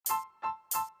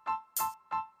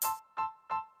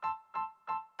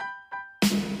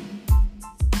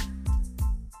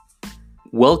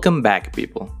Welcome back,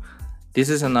 people. This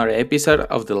is another episode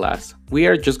of The Last. We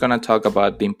are just going to talk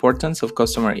about the importance of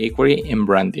customer inquiry in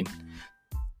branding.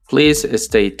 Please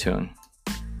stay tuned.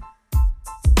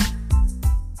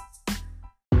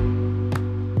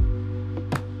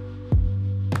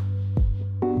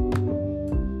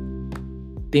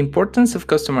 The importance of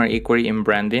customer inquiry in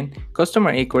branding. Customer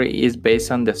inquiry is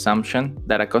based on the assumption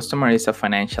that a customer is a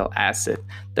financial asset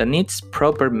that needs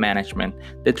proper management.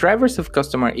 The drivers of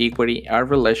customer inquiry are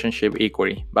relationship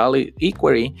inquiry, value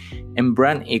inquiry, and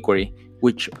brand inquiry,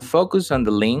 which focus on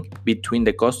the link between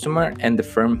the customer and the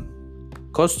firm.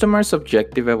 Customer's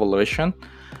objective evaluation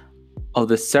of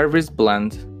the service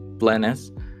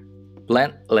blendless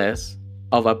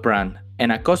of a brand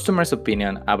and a customer's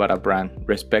opinion about a brand,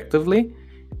 respectively.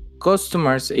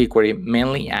 Customers inquiry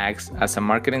mainly acts as a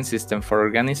marketing system for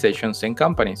organizations and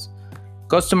companies.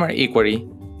 Customer inquiry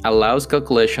allows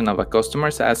calculation of a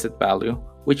customer's asset value,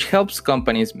 which helps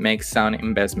companies make sound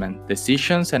investment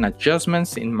decisions and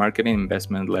adjustments in marketing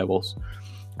investment levels.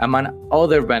 Among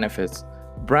other benefits,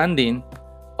 branding,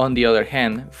 on the other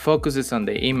hand, focuses on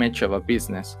the image of a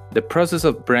business. The process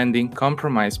of branding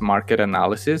comprises market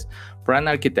analysis, brand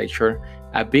architecture,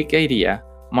 a big idea,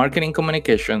 marketing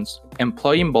communications,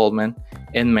 employee involvement,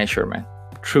 and measurement.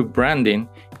 Through branding,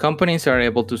 companies are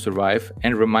able to survive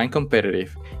and remain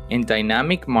competitive in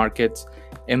dynamic markets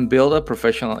and build a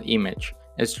professional image.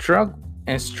 A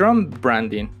strong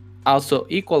branding also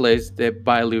equalizes the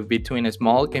value between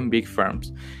small and big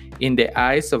firms in the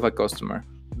eyes of a customer,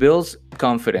 builds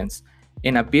confidence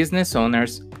in a business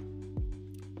owners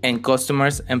and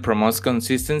customers, and promotes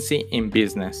consistency in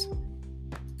business.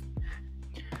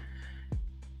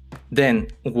 Then,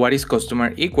 what is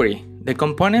customer inquiry? The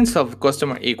components of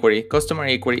customer inquiry. Customer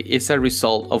inquiry is a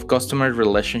result of customer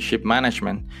relationship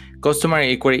management. Customer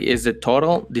inquiry is the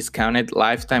total discounted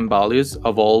lifetime values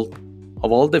of all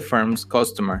the firm's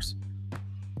customers.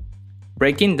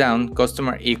 Breaking down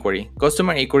customer inquiry.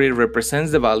 Customer inquiry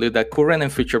represents the value that current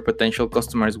and future potential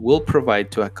customers will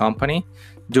provide to a company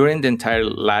during the entire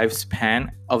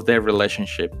lifespan of their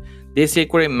relationship. This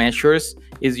inquiry measures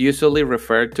is usually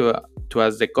referred to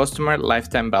as the customer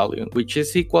lifetime value, which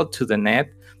is equal to the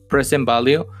net present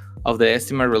value of the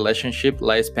estimated relationship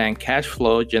lifespan cash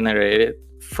flow generated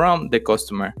from the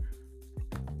customer.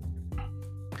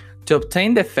 To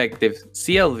obtain the effective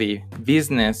CLV,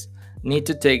 business need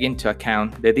to take into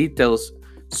account the details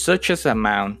such as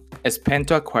amount spent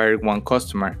to acquire one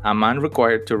customer, amount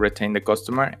required to retain the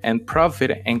customer, and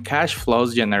profit and cash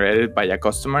flows generated by a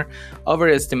customer over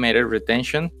estimated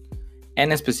retention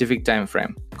and a specific time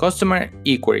frame. Customer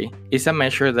inquiry is a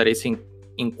measure that is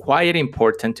quite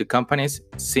important to companies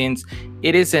since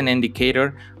it is an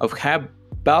indicator of how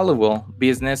valuable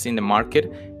business in the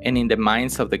market and in the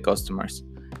minds of the customers.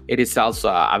 It is also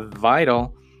a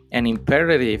vital and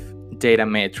imperative data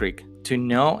metric to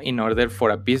know in order for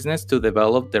a business to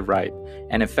develop the right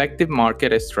and effective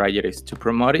market strategies to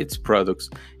promote its products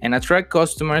and attract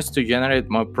customers to generate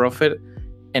more profit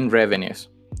and revenues.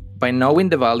 By knowing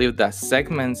the value that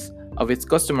segments of its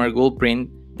customer will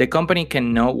bring, the company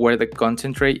can know where to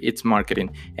concentrate its marketing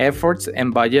efforts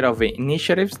and budget of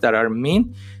initiatives that are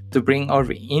meant to bring or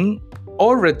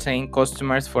retain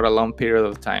customers for a long period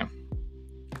of time.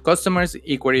 Customers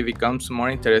inquiry becomes more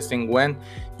interesting when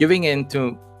you begin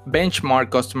to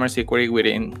benchmark customers inquiry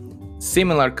within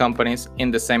similar companies in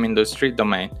the same industry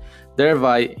domain,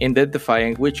 thereby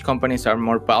identifying which companies are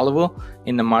more valuable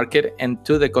in the market and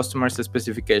to the customer's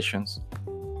specifications.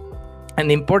 And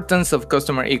the importance of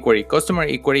customer inquiry. Customer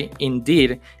inquiry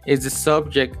indeed is the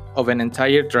subject of an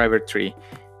entire driver tree,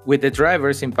 with the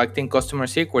drivers impacting customer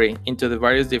inquiry into the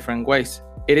various different ways.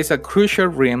 It is a crucial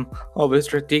realm of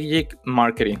strategic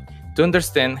marketing to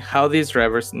understand how these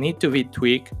drivers need to be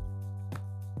tweaked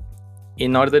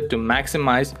in order to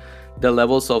maximize the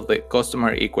levels of the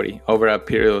customer inquiry over a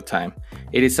period of time.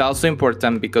 It is also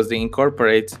important because it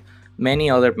incorporates many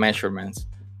other measurements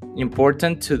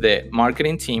important to the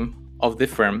marketing team of the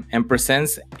firm and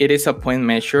presents it as a point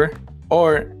measure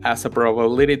or as a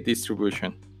probability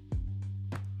distribution.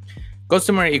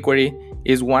 Customer inquiry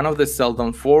is one of the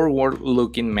seldom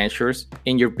forward-looking measures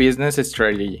in your business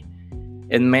strategy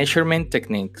and measurement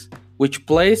techniques, which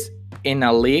plays in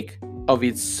a league of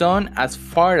its own as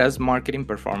far as marketing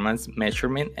performance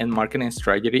measurement and marketing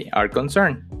strategy are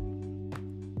concerned.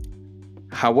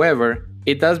 However,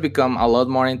 it does become a lot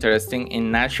more interesting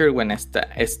in nature when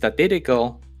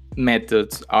statistical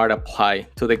methods are applied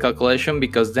to the calculation,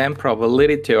 because then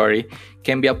probability theory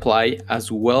can be applied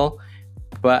as well,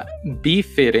 but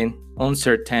befitting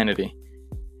uncertainty.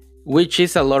 which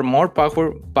is a lot more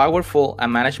powerful a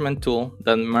management tool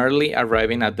than merely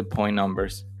arriving at the point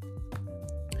numbers.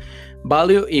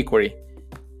 Value equity.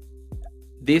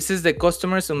 This is the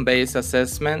customer-based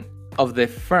assessment of the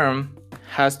firm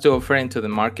has to offer into the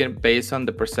market based on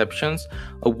the perceptions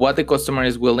of what the customer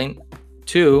is willing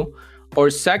to or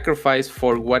sacrifice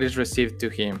for what is received to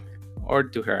him or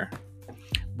to her.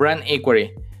 Brand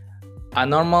equity. A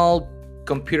normal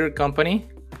computer company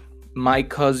might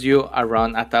cost you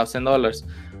around $1,000,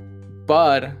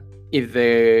 but if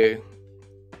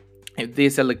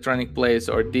this electronic place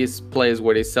or this place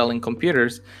where it's selling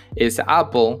computers is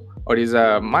Apple or is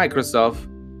Microsoft,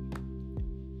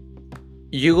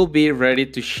 you will be ready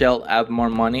to shell out more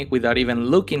money without even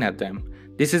looking at them.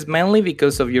 This is mainly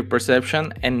because of your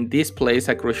perception, and this plays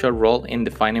a crucial role in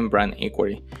defining brand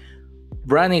equity.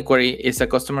 Brand equity is a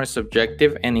customer's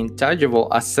subjective and intangible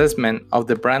assessment of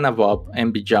the brand above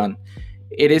and beyond.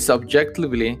 It is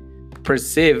objectively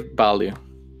perceived value.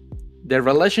 The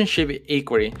relationship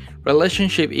equity.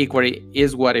 Relationship equity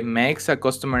is what it makes a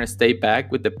customer stay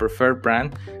back with the preferred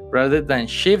brand rather than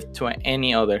shift to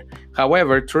any other.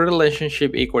 However, true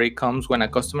relationship equity comes when a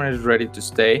customer is ready to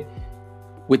stay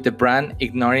with the brand,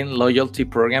 ignoring loyalty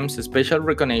programs, special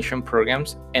recognition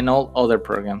programs, and all other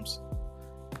programs.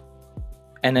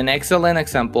 And an excellent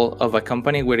example of a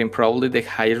company with probably the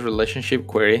highest relationship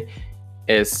equity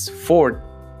is Ford.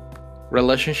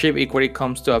 Relationship equity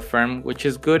comes to a firm which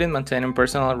is good in maintaining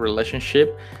personal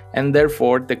relationship, and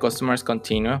therefore the customers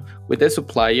continue with the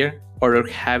supplier or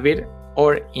habit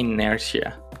or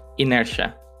inertia.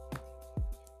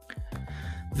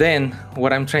 Then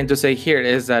what I'm trying to say here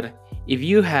is that if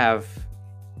you have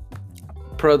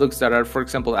products that are, for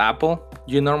example, Apple,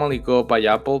 you normally go by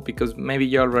Apple because maybe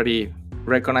you already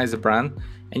recognize the brand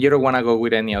and you don't want to go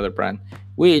with any other brand,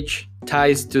 which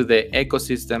ties to the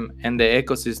ecosystem. And the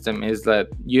ecosystem is that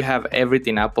you have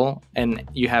everything Apple and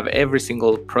you have every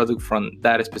single product from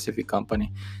that specific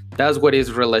company. That's what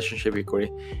is relationship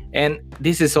equity. And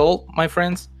this is all, my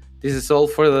friends. This is all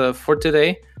for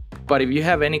today. But if you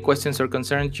have any questions or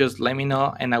concerns, just let me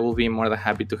know and I will be more than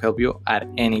happy to help you at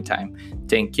any time.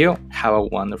 Thank you. Have a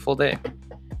wonderful day.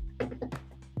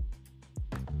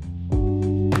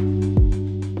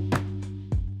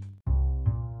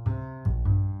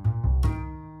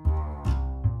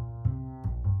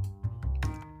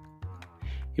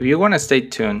 If you want to stay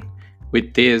tuned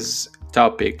with this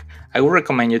topic, I would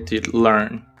recommend you to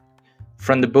learn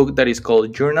from the book that is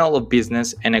called Journal of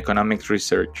Business and Economics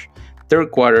Research, third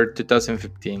quarter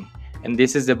 2015. And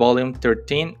this is the volume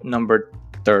 13, number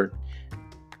 3.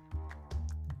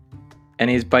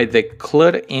 And it's by the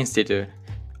Kludt Institute.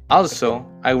 Also,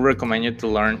 I would recommend you to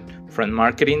learn from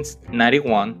Marketing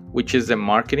 91, which is the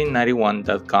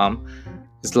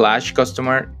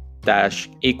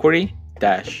marketing91.com/customer-equity-.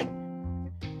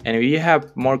 And if you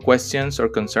have more questions or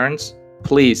concerns,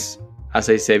 please, as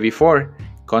I said before,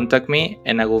 contact me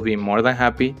and I will be more than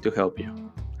happy to help you.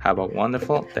 Have a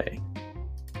wonderful day.